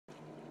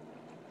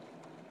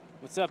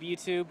What's up,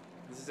 YouTube?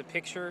 This is a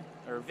picture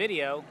or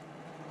video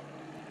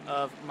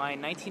of my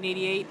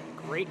 1988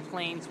 Great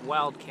Plains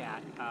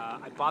Wildcat.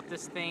 I bought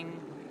this thing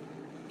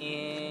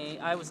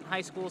I was in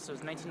high school, so it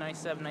was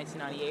 1997,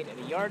 1998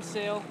 at a yard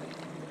sale.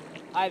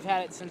 I've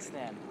had it since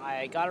then.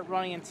 I got it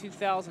running in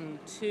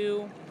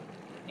 2002,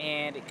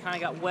 and it kind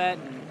of got wet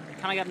and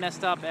kind of got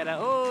messed up at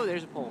oh,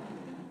 there's a pole.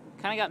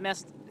 Kind of got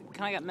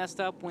messed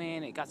up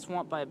when it got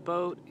swamped by a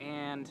boat,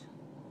 and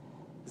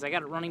because I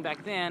got it running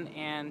back then,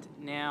 and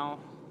now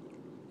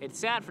it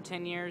sat for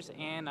 10 years,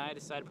 and I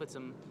decided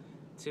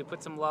to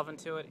put some love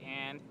into it,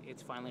 and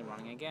it's finally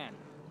running again.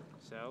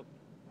 So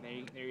there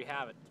you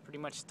have it. It's pretty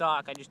much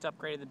stock. I just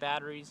upgraded the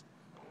batteries.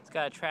 It's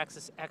got a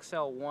Traxxas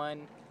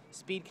XL-1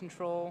 speed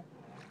control.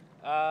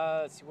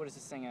 Let's see, what is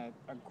this thing? A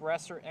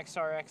Aggressor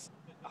SRX,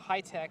 a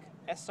HiTEC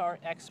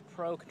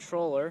SRXPRO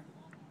controller.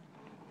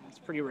 It's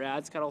pretty rad.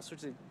 It's got all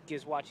sorts of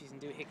gizwatchies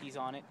and doohickeys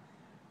on it.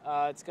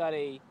 It's got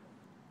a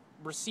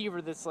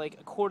receiver that's like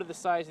a quarter the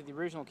size of the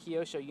original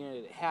Kyosho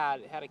unit it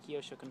had. It had a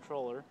Kyosho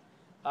controller.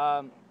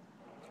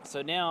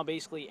 So now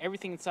basically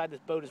everything inside this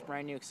boat is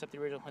brand new except the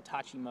original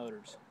Hitachi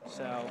motors.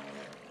 So,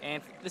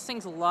 and this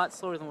thing's a lot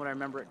slower than what I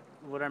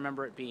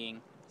remember it being.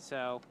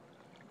 So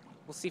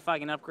we'll see if I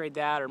can upgrade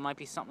that, or it might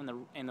be something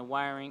in the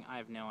wiring. I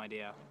have no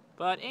idea.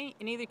 But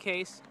in either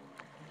case,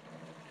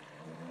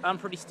 I'm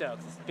pretty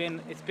stoked.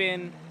 It's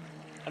been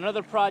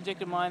another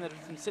project of mine that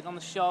has been sitting on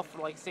the shelf for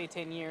like say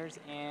 10 years,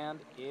 and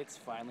it's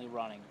finally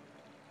running.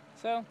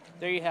 So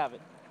there you have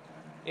it.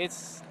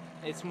 It's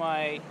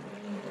my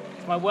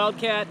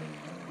Wildcat.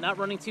 Not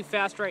running too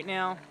fast right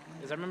now,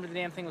 because I remember the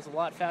damn thing was a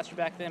lot faster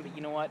back then, but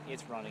you know what?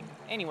 It's running.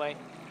 Anyway,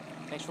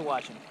 thanks for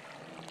watching.